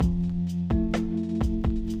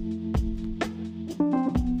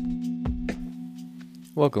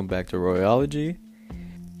Welcome back to Royology.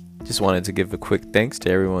 Just wanted to give a quick thanks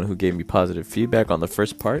to everyone who gave me positive feedback on the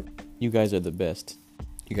first part. You guys are the best.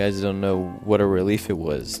 You guys don't know what a relief it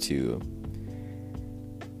was to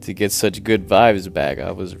get such good vibes back.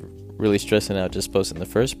 I was really stressing out just posting the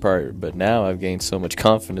first part, but now I've gained so much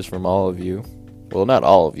confidence from all of you. Well, not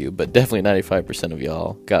all of you, but definitely 95% of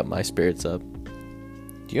y'all got my spirits up.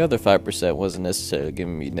 The other 5% wasn't necessarily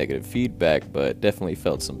giving me negative feedback, but definitely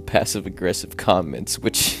felt some passive-aggressive comments,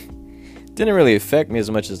 which didn't really affect me as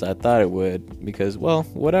much as I thought it would, because, well,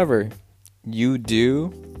 whatever you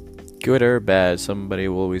do, good or bad, somebody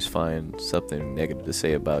will always find something negative to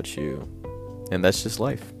say about you, and that's just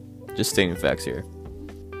life. Just stating facts here.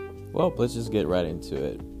 Well, let's just get right into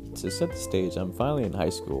it. To set the stage, I'm finally in high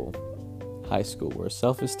school. High school, where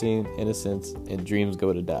self-esteem, innocence, and dreams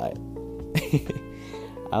go to die.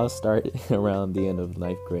 I'll start around the end of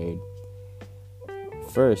 9th grade.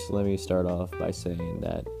 First, let me start off by saying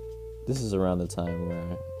that this is around the time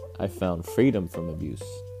where I found freedom from abuse.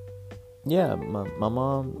 Yeah, my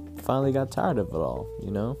mom finally got tired of it all,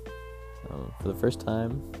 for the first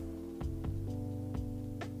time.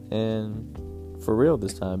 And for real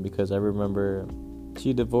this time, because I remember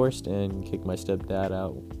she divorced and kicked my stepdad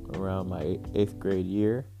out around my 8th grade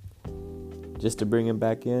year just to bring him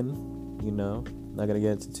back in, Not going to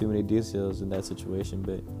get into too many details in that situation,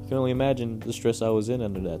 but you can only imagine the stress I was in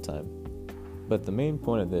under that time. But the main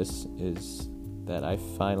point of this is that I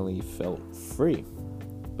finally felt free.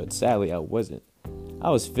 But sadly, I wasn't. I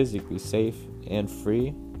was physically safe and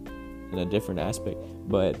free in a different aspect,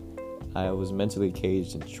 but I was mentally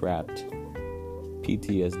caged and trapped.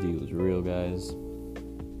 PTSD was real, guys.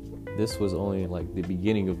 This was only like the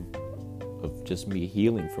beginning of just me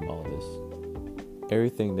healing from all this.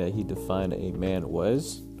 Everything that he defined a man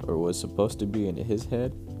was, or was supposed to be in his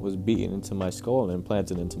head, was beaten into my skull and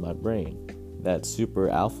implanted into my brain. That super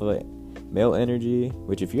alpha male energy,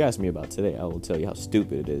 which if you ask me about today, I will tell you how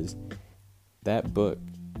stupid it is. That book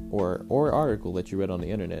or article that you read on the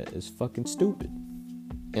internet is fucking stupid.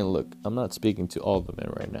 And look, I'm not speaking to all the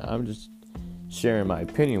men right now. I'm just sharing my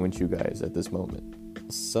opinion with you guys at this moment.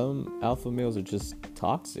 Some alpha males are just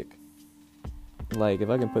toxic. Like, if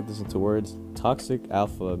I can put this into words, toxic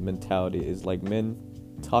alpha mentality is like men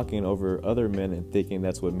talking over other men and thinking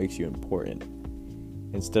that's what makes you important.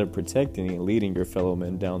 Instead of protecting and leading your fellow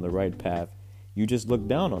men down the right path, you just look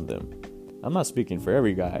down on them. I'm not speaking for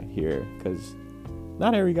every guy here, because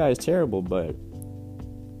not every guy is terrible, but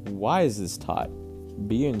why is this taught?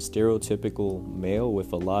 Being stereotypical male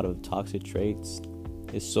with a lot of toxic traits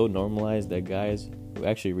is so normalized that guys who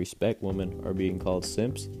actually respect women are being called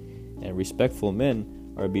simps, and respectful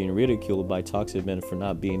men are being ridiculed by toxic men for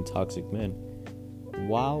not being toxic men.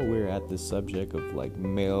 While we're at the subject of like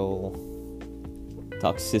male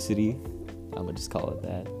toxicity, I'm gonna just call it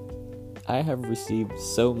that, I have received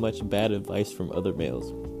so much bad advice from other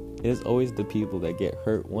males. It is always the people that get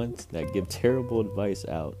hurt once that give terrible advice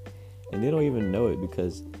out, and they don't even know it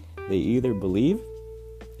because they either believe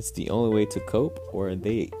it's the only way to cope, or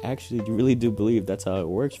they actually really do believe that's how it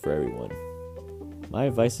works for everyone. My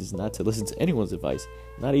advice is not to listen to anyone's advice,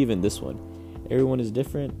 not even this one. Everyone is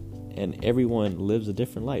different, and everyone lives a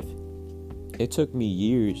different life. It took me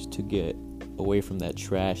years to get away from that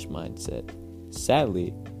trash mindset.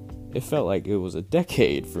 Sadly, it felt like it was a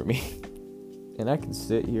decade for me. And I can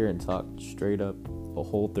sit here and talk straight up a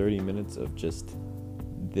whole 30 minutes of just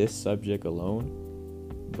this subject alone,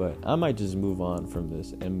 but I might just move on from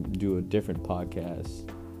this and do a different podcast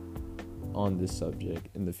on this subject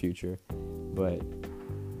in the future. But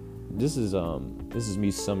this is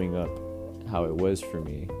me summing up how it was for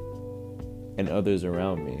me and others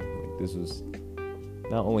around me. Like, this was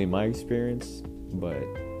not only my experience, but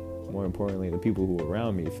more importantly, the people who were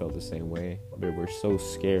around me felt the same way. They were so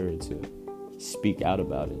scared to speak out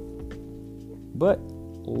about it. But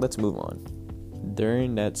let's move on.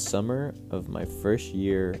 During that summer of my first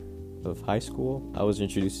year of high school, I was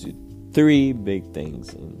introduced to 3 big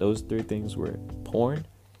things, and those 3 things were porn,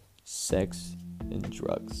 sex, and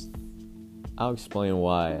drugs. I'll explain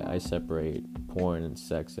why I separate porn and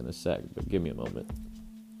sex in a sec, but give me a moment.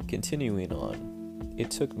 Continuing on,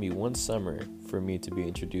 it took me 1 summer for me to be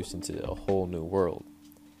introduced into a whole new world.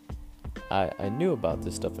 I knew about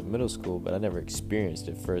this stuff in middle school, but I never experienced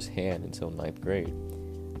it firsthand until 9th grade.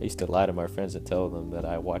 I used to lie to my friends and tell them that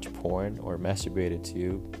I watched porn or masturbated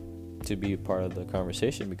to be a part of the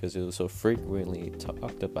conversation because it was so frequently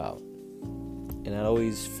talked about. And I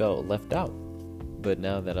always felt left out. But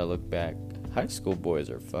now that I look back, high school boys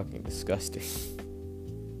are fucking disgusting.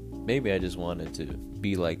 Maybe I just wanted to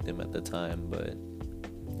be like them at the time, but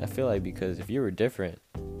I feel like because if you were different,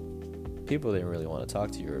 people didn't really want to talk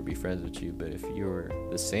to you or be friends with you. But if you were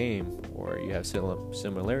the same or you have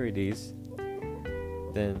similarities,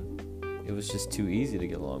 then it was just too easy to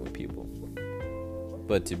get along with people.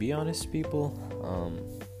 But to be honest, people,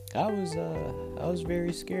 I was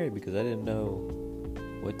very scared because I didn't know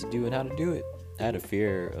what to do and how to do it. I had a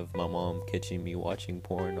fear of my mom catching me watching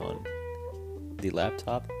porn on the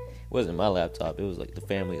laptop. It wasn't my laptop, it was like the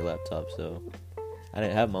family laptop, so I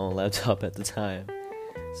didn't have my own laptop at the time.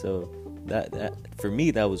 So that for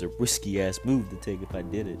me, that was a risky ass move to take if I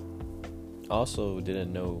did it. Also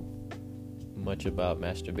didn't know much about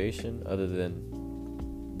masturbation other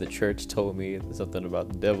than the church told me something about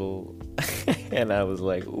the devil and I was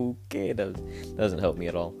like, okay, that doesn't help me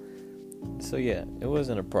at all. So yeah, it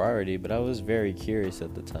wasn't a priority, but I was very curious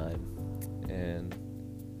at the time, and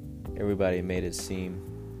everybody made it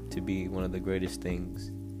seem to be one of the greatest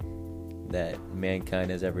things that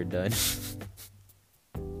mankind has ever done.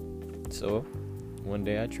 So one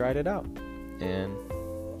day I tried it out, and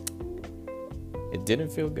it didn't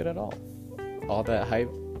feel good at all. All that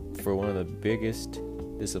hype for one of the biggest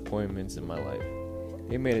disappointments in my life.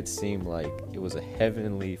 They made it seem like it was a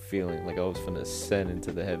heavenly feeling, like I was finna ascend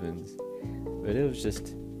into the heavens. But it was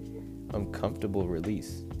just uncomfortable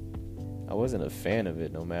release. I wasn't a fan of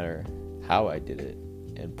it no matter how I did it.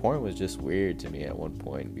 And porn was just weird to me at one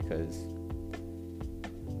point because,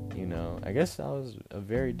 you know, I guess I was a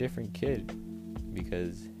very different kid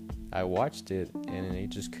because I watched it and I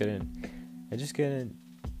just couldn't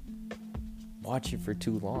watch it for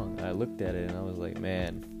too long. I looked at it and I was like,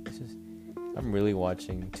 man, I'm really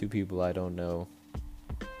watching two people I don't know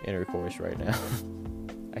intercourse right now.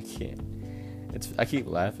 I can't. I keep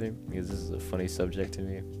laughing because this is a funny subject to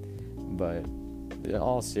me, but in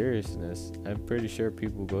all seriousness, I'm pretty sure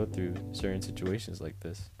people go through certain situations like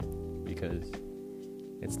this because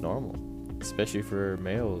it's normal, especially for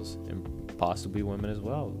males and possibly women as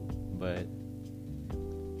well. But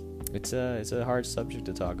it's a hard subject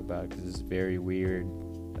to talk about because it's a very weird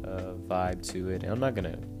vibe to it, and I'm not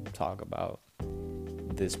gonna talk about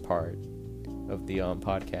this part of the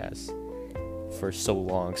podcast for so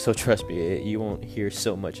long, so trust me, you won't hear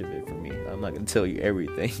so much of it from me. I'm not gonna tell you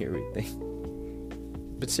everything.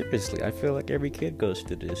 But seriously, I feel like every kid goes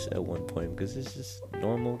through this at one point because it's just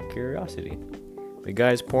normal curiosity. But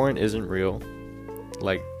guys, porn isn't real.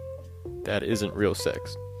 Like, that isn't real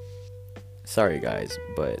sex. Sorry guys,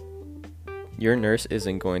 but your nurse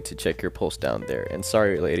isn't going to check your pulse down there. And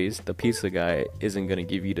sorry ladies, the pizza guy isn't going to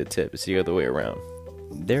give you the tip. It's the other way around.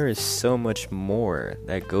 There is so much more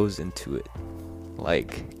that goes into it.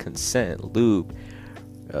 Like consent, lube,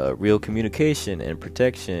 real communication and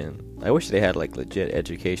protection. I wish they had like legit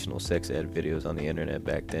educational sex ed videos on the internet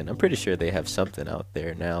back then. I'm pretty sure they have something out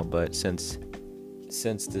there now, but since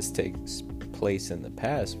this takes place in the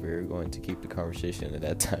past, we're going to keep the conversation in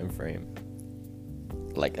that time frame.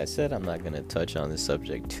 Like I said, I'm not going to touch on this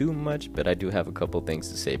subject too much, but I do have a couple things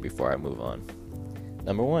to say before I move on.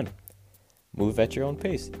 Number 1, move at your own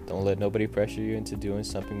pace. Don't let nobody pressure you into doing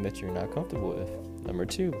something that you're not comfortable with. Number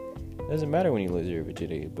 2, it doesn't matter when you lose your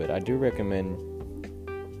virginity, but I do recommend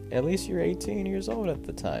at least you're 18 years old at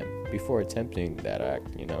the time before attempting that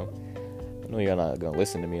act, you know. I know you're not going to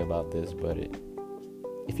listen to me about this, but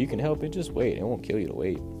if you can help it, just wait. It won't kill you to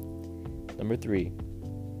wait. Number 3,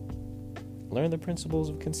 learn the principles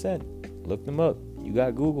of consent. Look them up. You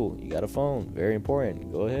got Google. You got a phone. Very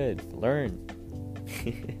important. Go ahead. Learn.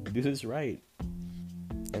 Do this right.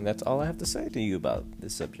 And that's all I have to say to you about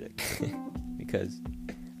this subject. Because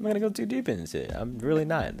I'm not going to go too deep into it. I'm really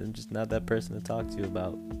not. I'm just not that person to talk to you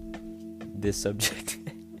about this subject.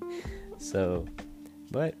 So,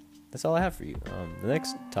 but that's all I have for you. The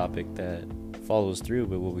next topic that follows through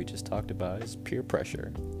with what we just talked about is peer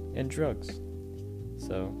pressure and drugs.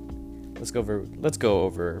 So, let's go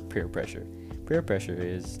over peer pressure. Peer pressure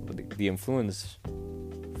is the influence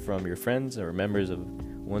from your friends or members of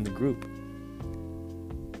one's group.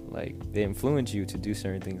 Like, they influence you to do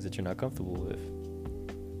certain things that you're not comfortable with.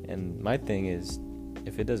 And my thing is,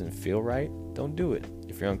 if it doesn't feel right, don't do it.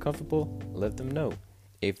 If you're uncomfortable, let them know.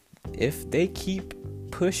 If they keep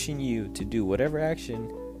pushing you to do whatever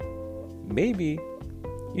action, maybe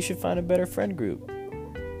you should find a better friend group.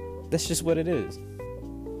 That's just what it is.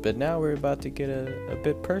 But now we're about to get a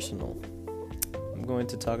bit personal. I'm going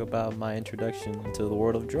to talk about my introduction into the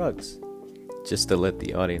world of drugs. Just to let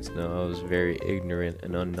the audience know, I was very ignorant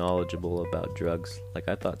and unknowledgeable about drugs. Like,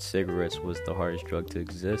 I thought cigarettes was the hardest drug to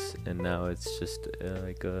exist, and now it's just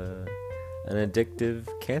an addictive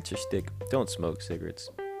cancer stick. Don't smoke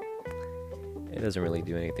cigarettes. It doesn't really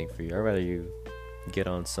do anything for you. I'd rather you get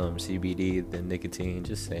on some CBD than nicotine,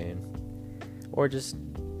 just saying. Or just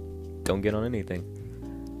don't get on anything.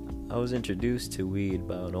 I was introduced to weed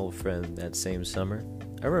by an old friend that same summer.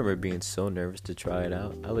 I remember being so nervous to try it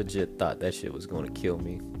out. I legit thought that shit was going to kill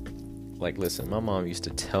me. Like, listen, my mom used to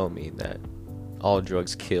tell me that all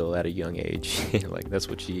drugs kill at a young age. Like, that's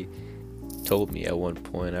what she told me at one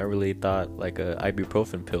point. I really thought like a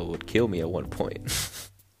ibuprofen pill would kill me at one point.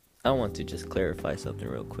 I want to just clarify something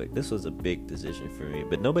real quick. This was a big decision for me,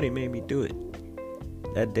 but nobody made me do it.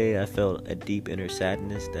 That day I felt a deep inner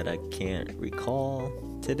sadness that I can't recall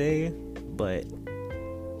today, but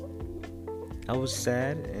I was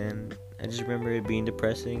sad, and I just remember it being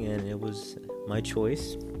depressing, and it was my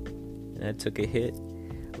choice. And I took a hit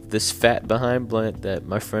of this fat behind blunt that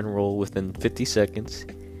my friend rolled within 50 seconds.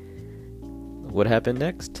 What happened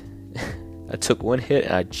next? I took one hit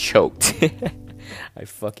and I choked. I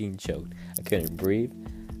fucking choked. I couldn't breathe.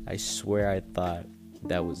 I swear I thought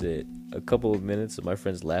that was it. A couple of minutes of my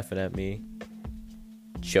friends laughing at me,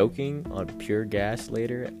 choking on pure gas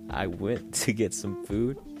later, I went to get some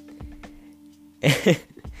food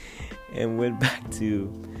and went back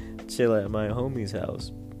to chill at my homie's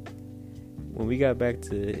house. When we got back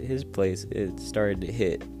to his place, it started to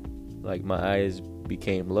hit. Like, my eyes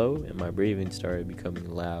became low and my breathing started becoming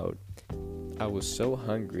loud. I was so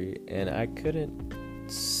hungry and I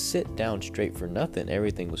couldn't sit down straight for nothing.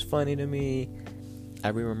 Everything was funny to me. I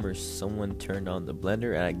remember someone turned on the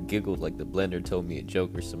blender and I giggled like the blender told me a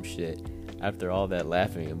joke or some shit. After all that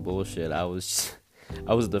laughing and bullshit, I was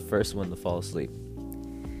the first one to fall asleep.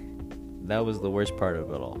 That was the worst part of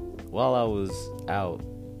it all. While I was out,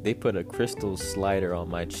 they put a crystal slider on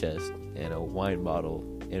my chest and a wine bottle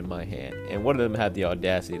in my hand. And one of them had the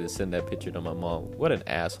audacity to send that picture to my mom. What an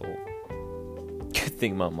asshole. Good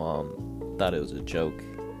thing my mom thought it was a joke.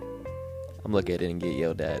 I'm lucky I didn't get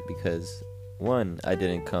yelled at because, one, I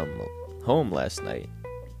didn't come home last night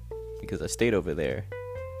because I stayed over there.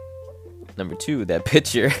 Number two, that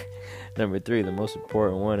picture. Number three, the most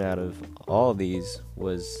important one out of all these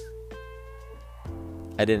was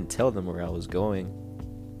I didn't tell them where I was going.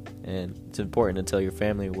 And it's important to tell your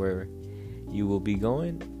family where you will be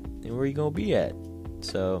going and where you're going to be at.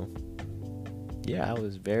 So, yeah, I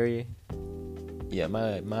was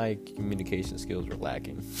my communication skills were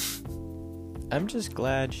lacking. I'm just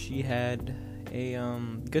glad she had a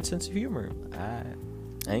good sense of humor. I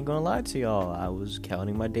ain't gonna lie to y'all. I was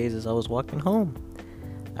counting my days as I was walking home.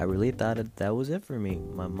 I really thought that was it for me.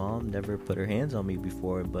 My mom never put her hands on me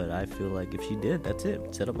before, but I feel like if she did, that's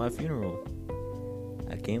it. Set up my funeral.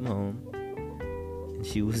 I came home, and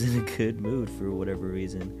she was in a good mood for whatever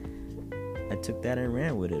reason. I took that and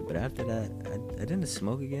ran with it, but after that, I didn't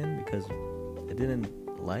smoke again because I didn't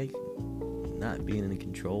like not being in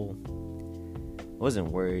control. I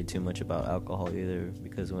wasn't worried too much about alcohol either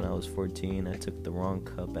because when I was 14, I took the wrong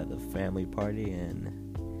cup at the family party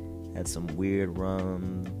and had some weird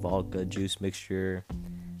rum, vodka juice mixture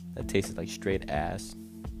that tasted like straight ass.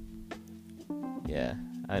 Yeah,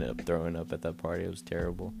 I ended up throwing up at that party. It was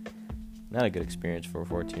terrible. Not a good experience for a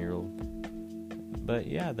 14-year-old. But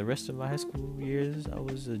yeah, the rest of my high school years, I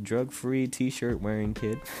was a drug-free t-shirt wearing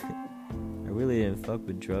kid. I really didn't fuck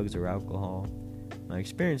with drugs or alcohol. My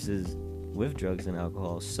experiences with drugs and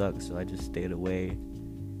alcohol sucked, so I just stayed away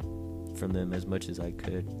from them as much as I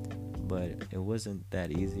could. But it wasn't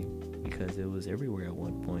that easy because it was everywhere at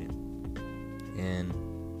one point. And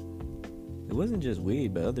it wasn't just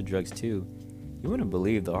weed, but other drugs too. You wouldn't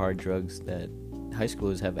believe the hard drugs that high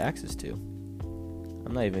schoolers have access to.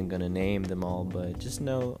 I'm not even gonna name them all, but just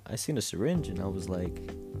know I seen a syringe and I was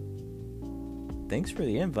like, thanks for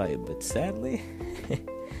the invite, but sadly,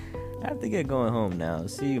 I have to get going home now.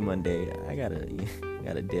 See you Monday. I gotta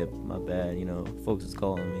dip. My bad. Folks is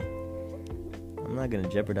calling me. I'm not gonna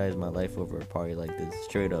jeopardize my life over a party like this.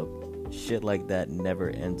 Straight up, shit like that never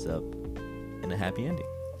ends up in a happy ending.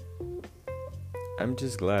 I'm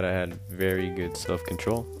just glad I had very good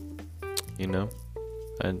self-control.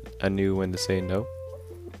 I knew when to say no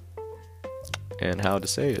and how to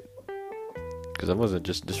say it. Because I wasn't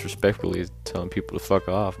just disrespectfully telling people to fuck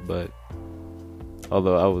off, but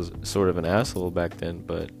although I was sort of an asshole back then,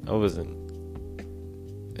 but I wasn't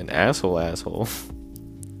an asshole,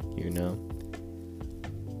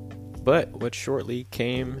 But what shortly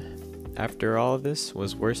came after all of this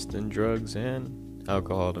was worse than drugs and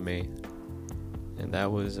alcohol to me. And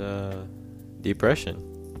that was depression.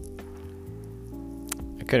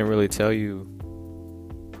 I couldn't really tell you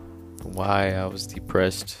why I was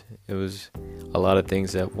depressed. It was a lot of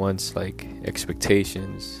things at once, like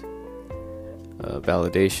expectations,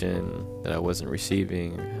 validation that I wasn't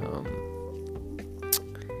receiving.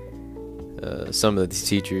 Some of these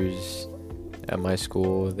teachers at my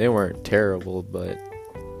school, they weren't terrible, but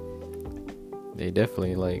they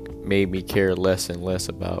definitely like made me care less and less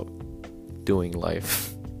about doing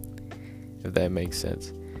life, if that makes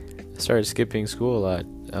sense. I started skipping school a lot.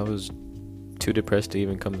 I was too depressed to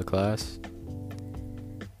even come to class,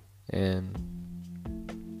 and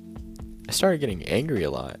I started getting angry a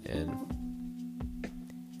lot. And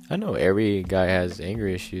I know every guy has anger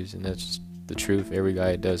issues, and that's just the truth. Every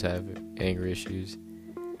guy does have anger issues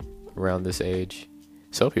around this age.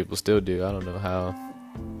 Some people still do. I don't know how.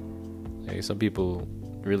 Like, some people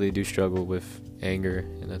really do struggle with anger,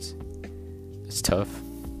 and that's tough.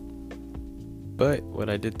 But what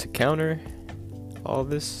I did to counter all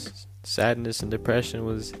this sadness and depression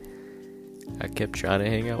was I kept trying to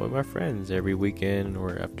hang out with my friends every weekend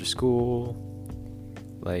or after school.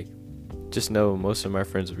 Like, just know most of my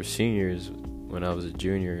friends were seniors when I was a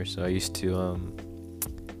junior, so I used to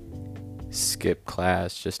skip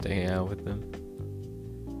class just to hang out with them.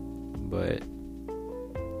 But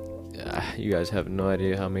you guys have no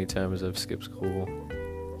idea how many times I've skipped school.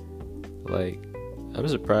 Like, I'm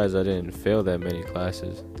surprised I didn't fail that many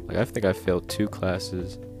classes. Like, I think I failed 2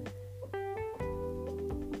 classes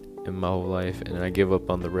in my whole life, and I give up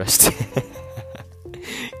on the rest.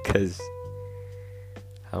 Cause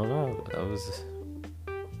I don't know,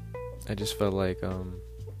 I just felt like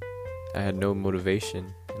I had no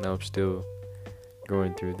motivation, and I'm still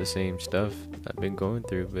going through the same stuff I've been going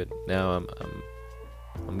through, but now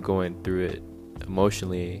I'm going through it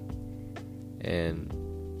emotionally, and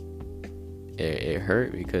it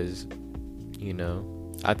hurt because, you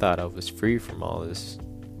know, I thought I was free from all this,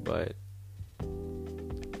 but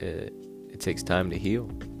it takes time to heal.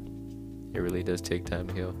 It really does take time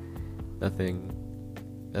to heal.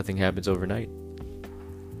 Nothing happens overnight.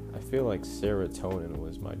 I feel like serotonin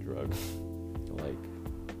was my drug. Like,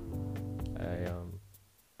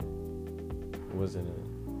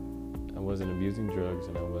 I wasn't abusing drugs,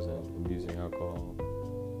 and I wasn't abusing alcohol,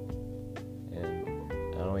 and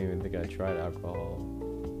I don't even think I tried alcohol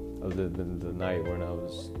other than the night when I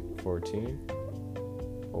was 14,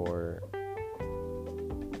 or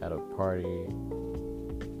at a party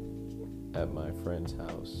at my friend's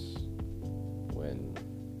house when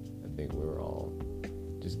I think we were all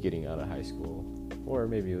just getting out of high school, or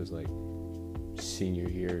maybe it was like senior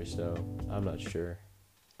year or so, I'm not sure,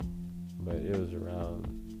 but it was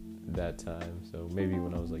around that time. So maybe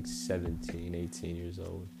when I was like 17, 18 years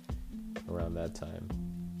old, around that time.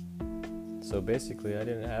 So basically I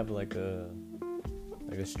didn't have like a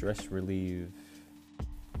stress relief.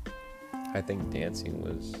 I think dancing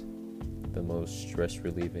was the most stress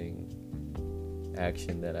relieving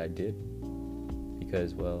action that I did,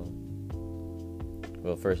 because well,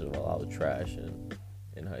 first of all, I was trash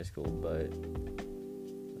in high school, but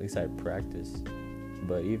at least I practiced.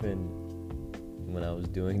 But even when I was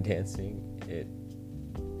doing dancing,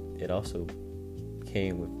 it also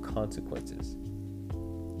came with consequences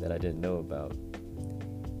that I didn't know about.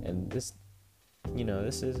 And this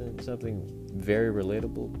isn't something very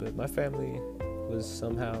relatable, but my family was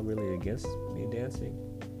somehow really against me dancing,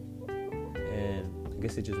 and I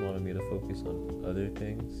guess they just wanted me to focus on other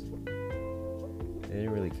things. They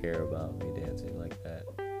didn't really care about me dancing like that.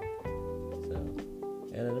 So,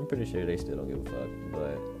 and I'm pretty sure they still don't give a fuck,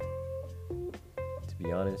 but to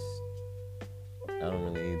be honest, I don't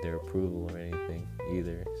really need their approval or anything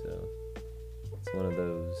either. So it's one of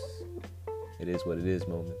those it is what it is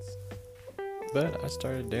moments. But I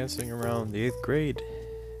started dancing around the 8th grade.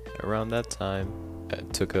 Around that time, I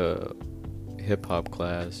took a hip-hop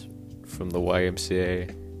class from the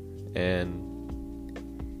YMCA, and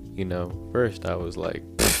first I was like,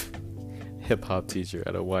 hip-hop teacher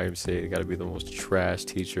at a YMCA, gotta be the most trash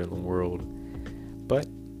teacher in the world. But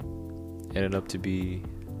ended up to be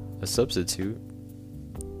a substitute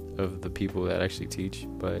of the people that actually teach,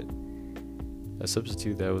 but a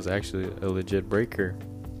substitute that was actually a legit breaker.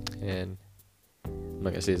 And I'm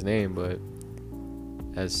not gonna say his name, but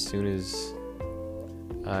as soon as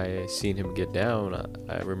I seen him get down,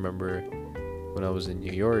 I remember when I was in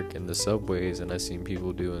New York in the subways, and I seen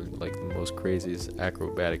people doing like the most craziest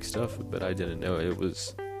acrobatic stuff, but I didn't know it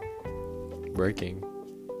was breaking.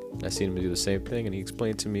 I seen him do the same thing, and he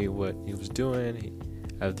explained to me what he was doing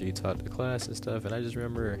after he taught the class and stuff, and I just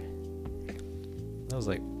remember I was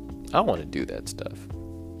like, I want to do that stuff.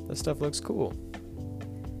 That stuff looks cool.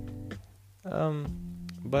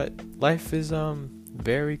 But life is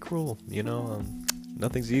very cruel,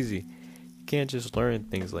 nothing's easy. You can't just learn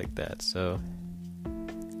things like that. So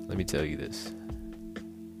let me tell you this.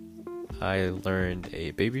 I learned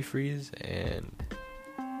a baby freeze, and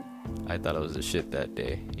I thought I was the shit that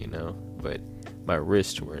day, but my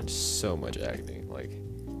wrists were in so much agony. Like,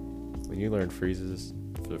 when you learn freezes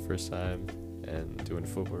for the first time, and doing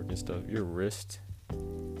footwork and stuff, your wrist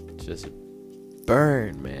just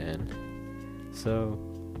burn, man. So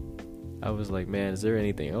I was like, man, is there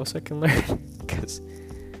anything else I can learn? Because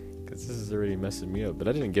this is already messing me up. But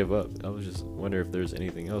I didn't give up. I was just wondering if there's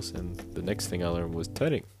anything else. And the next thing I learned was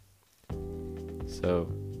tutting.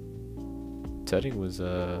 So tutting was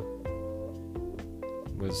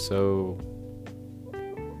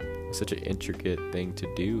such an intricate thing to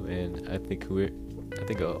do, and I think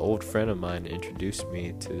an old friend of mine introduced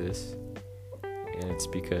me to this, and it's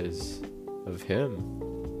because of him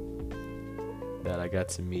that I got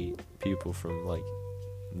to meet people from like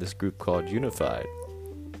this group called Unified.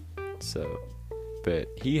 So, but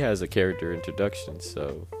he has a character introduction,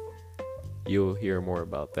 so you'll hear more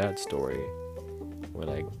about that story when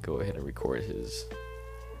I go ahead and record his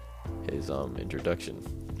introduction.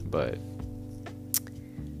 But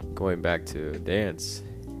going back to dance,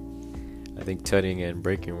 I think tutting and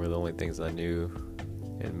breaking were the only things I knew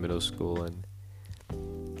in middle school, and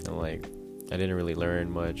like I didn't really learn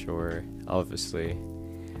much, or obviously I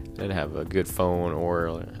didn't have a good phone or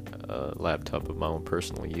a laptop of my own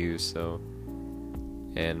personal use. So,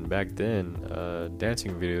 and back then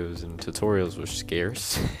dancing videos and tutorials were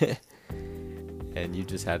scarce. And you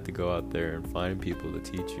just had to go out there and find people to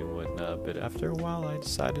teach you and whatnot. But after a while, I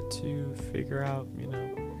decided to figure out,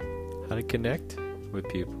 how to connect with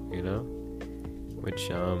people,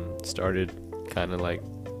 which started kind of like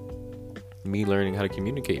me learning how to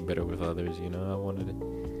communicate better with others. I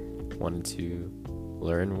wanted to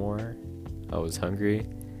learn more. I was hungry.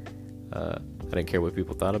 I didn't care what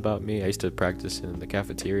people thought about me. I used to practice in the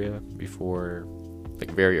cafeteria before,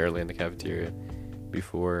 like very early in the cafeteria,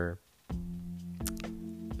 before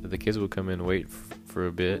the kids would come in and wait for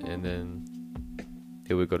a bit, and then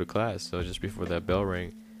they would go to class. So just before that bell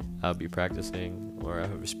rang, I'd be practicing, or I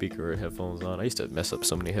have a speaker or headphones on. I used to mess up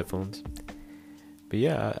so many headphones. But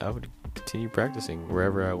yeah, I would continue practicing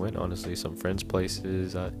wherever I went, honestly. Some friends'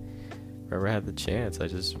 places, wherever I had the chance. I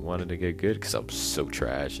just wanted to get good because I was so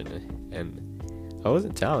trash, and I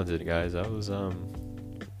wasn't talented, guys. I was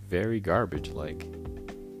very garbage. Like,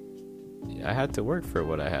 I had to work for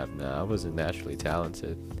what I have now. I wasn't naturally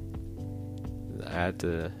talented. I had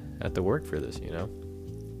to work for this,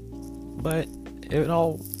 But it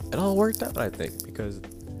all worked out, I think, because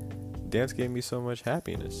dance gave me so much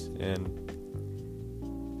happiness, and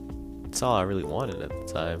that's all I really wanted at the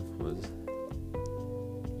time was,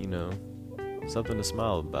 something to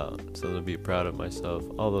smile about, something to be proud of myself.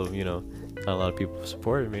 Although, not a lot of people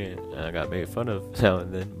supported me, and I got made fun of now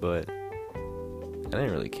and then, but I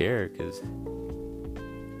didn't really care because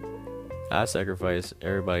I sacrificed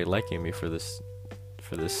everybody liking me for this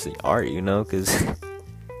art, because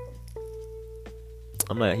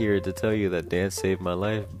I'm not here to tell you that dance saved my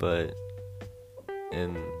life, but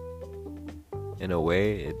in a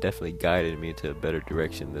way, it definitely guided me to a better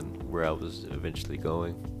direction than where I was eventually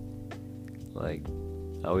going. Like,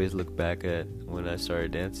 I always look back at when I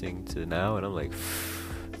started dancing to now, and I'm like,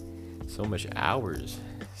 so much hours,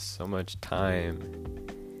 so much time,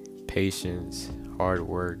 patience, hard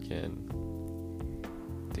work, and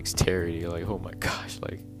dexterity. Like, oh my gosh,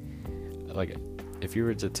 like if you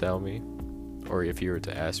were to tell me, or if you were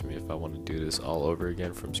to ask me if I want to do this all over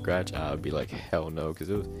again from scratch, I would be like, hell no, because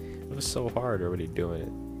it was so hard already doing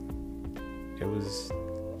it. It was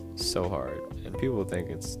so hard, and people think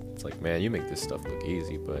it's like, man, you make this stuff look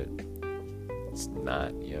easy, but it's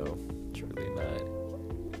not, it's really not.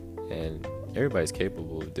 And everybody's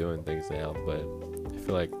capable of doing things now, but I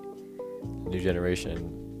feel like the new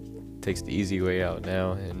generation takes the easy way out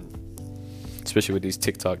now, and especially with these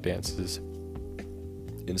TikTok dances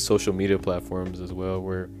and social media platforms as well,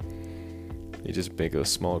 where you just make a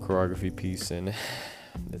small choreography piece and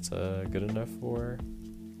it's good enough for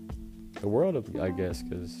the world, I guess,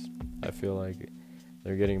 because I feel like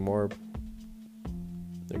they're getting more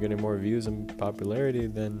views and popularity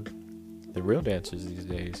than the real dancers these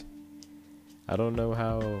days. I don't know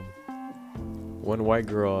how one white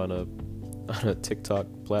girl on a TikTok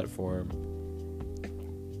platform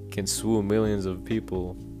can swoon millions of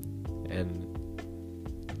people, and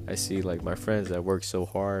I see like my friends that work so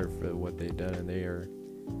hard for what they've done, and they're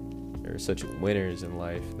such winners in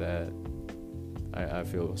life that I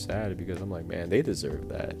feel sad, because I'm like, man, they deserve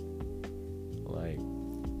that. Like,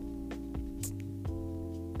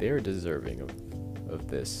 they're deserving of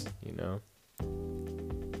this,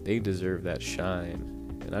 They deserve that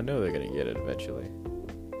shine, and I know they're gonna get it eventually.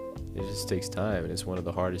 It just takes time, and it's one of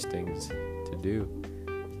the hardest things to do.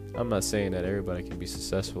 I'm not saying that everybody can be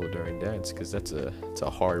successful during dance, because it's a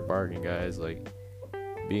hard bargain, guys. Like,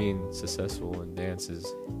 being successful in dance is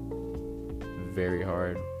very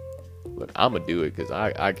hard. but I'm gonna do it because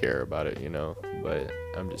I care about it, you know. But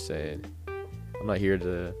I'm just saying, I'm not here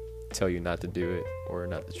to tell you not to do it or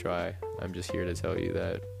not to try. I'm just here to tell you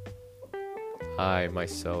that I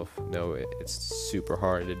myself know it's super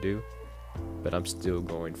hard to do, but I'm still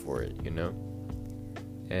going for it, you know.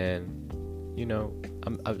 And you know,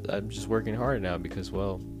 I'm just working hard now because,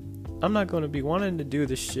 well, I'm not going to be wanting to do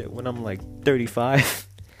this shit when I'm like 35.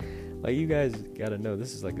 Like, you guys gotta know,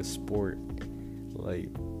 this is like a sport. Like,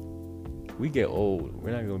 we get old,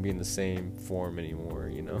 we're not going to be in the same form anymore,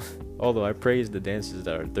 you know. Although I praise the dancers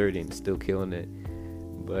that are 30 and still killing it,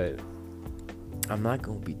 but I'm not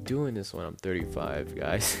going to be doing this when I'm 35,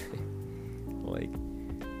 guys. Like,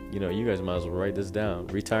 you know, you guys might as well write this down.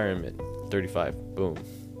 Retirement, 35, boom.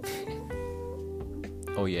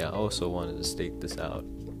 Oh yeah, I also wanted to state this out.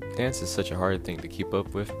 Dance is such a hard thing to keep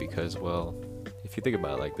up with because, well, if you think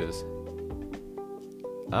about it like this,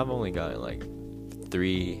 I've only gotten like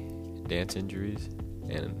 3 dance injuries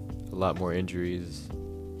and a lot more injuries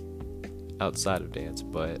outside of dance,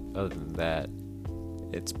 but other than that,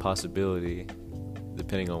 it's possibility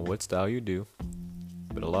depending on what style you do,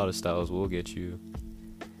 but a lot of styles will get you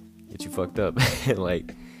fucked up.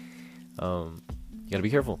 Like, you gotta be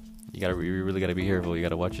careful. You really gotta be careful. You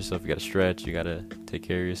gotta watch yourself. You gotta stretch. You gotta take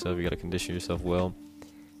care of yourself. You gotta condition yourself well,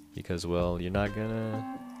 because, well, you're not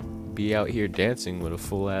gonna be out here dancing with a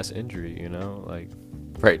full ass injury. You know, like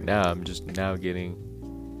right now, I'm just now getting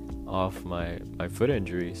off my foot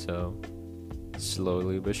injury, so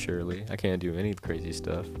slowly but surely, I can't do any crazy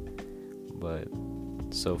stuff, but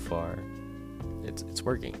so far, it's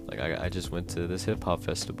working. Like, I just went to this hip hop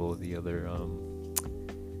festival the other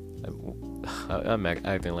I'm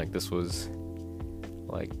acting like this was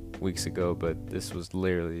like weeks ago, but this was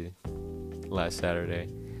literally last Saturday,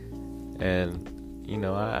 and you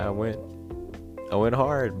know, I went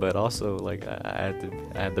hard, but also like I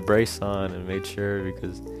had the brace on and made sure,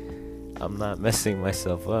 because I'm not messing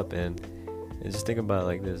myself up. And just think about it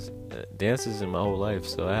like this: dance is in my whole life,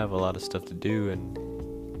 so I have a lot of stuff to do,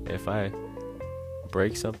 and if I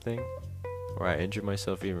break something or I injure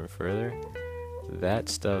myself even further, that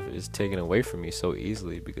stuff is taken away from me so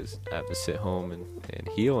easily because I have to sit home and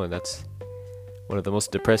heal. And that's one of the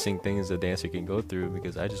most depressing things a dancer can go through,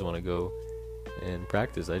 because I just want to go and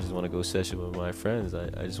practice. I just want to go session with my friends.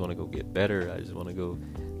 I just want to go get better. I just want to go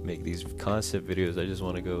make these concept videos. I just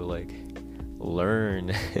want to go like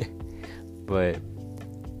learn. But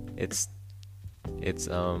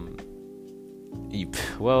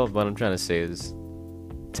well, what I'm trying to say is,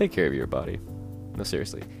 take care of your body. No,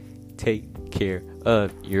 seriously, take care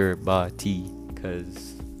of your body,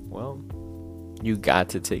 because, well, you got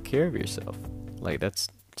to take care of yourself. Like, that's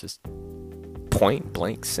just point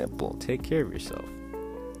blank simple. Take care of yourself.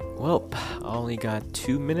 Well, I only got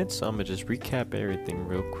 2 minutes, so I'm gonna just recap everything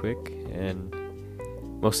real quick and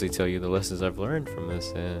mostly tell you the lessons I've learned from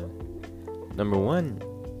this. And number 1,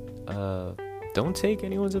 don't take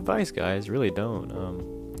anyone's advice, guys. Really don't.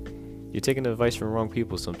 You're taking advice from wrong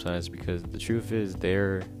people sometimes, because the truth is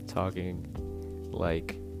they're talking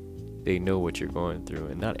like they know what you're going through,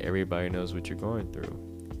 and not everybody knows what you're going through,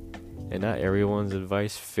 and not everyone's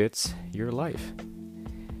advice fits your life.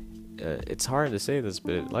 It's hard to say this,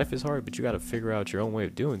 but life is hard, but you got to figure out your own way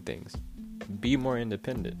of doing things. Be more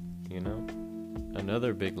independent, you know?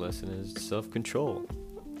 Another big lesson is self-control.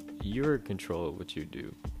 You're in control of what you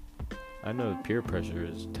do. I know peer pressure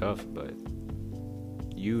is tough, but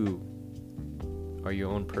you are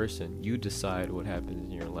your own person. You decide what happens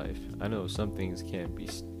in your life. I know some things can't be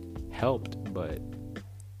helped, but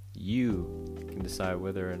you can decide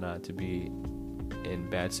whether or not to be in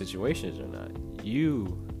bad situations or not.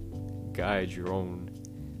 You guide your own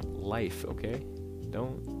life, okay?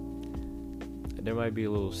 There might be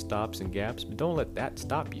little stops and gaps, but don't let that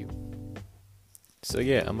stop you. So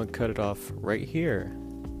yeah, I'm gonna cut it off right here,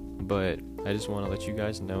 but I just want to let you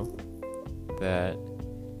guys know that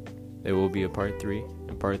there will be a part 3,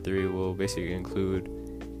 and part 3 will basically include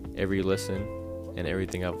every lesson and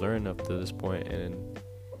everything I've learned up to this point, and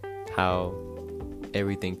how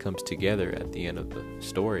everything comes together at the end of the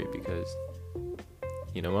story, because,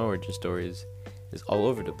 you know, my origin story is all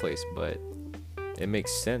over the place, but it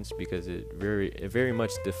makes sense because it very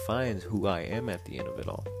much defines who I am at the end of it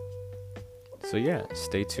all. So yeah,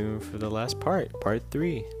 stay tuned for the last part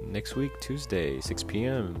 3, next week, Tuesday, 6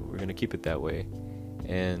 p.m. We're going to keep it that way.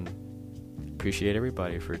 And appreciate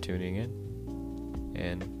everybody for tuning in.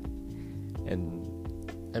 And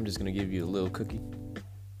I'm just going to give you a little cookie.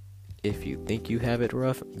 If you think you have it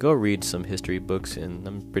rough, go read some history books, and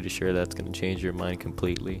I'm pretty sure that's going to change your mind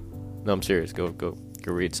completely. No, I'm serious. Go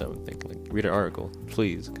read something. Like, read an article,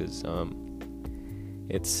 please, because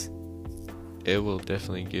it will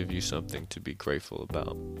definitely give you something to be grateful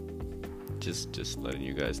about. Just letting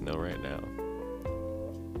you guys know right now.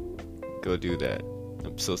 Go do that.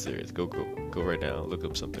 I'm so serious. Go right now. Look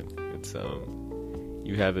up something. It's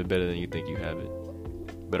you have it better than you think you have it.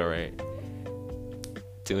 But alright.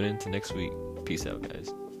 Tune in to next week. Peace out,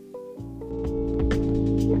 guys.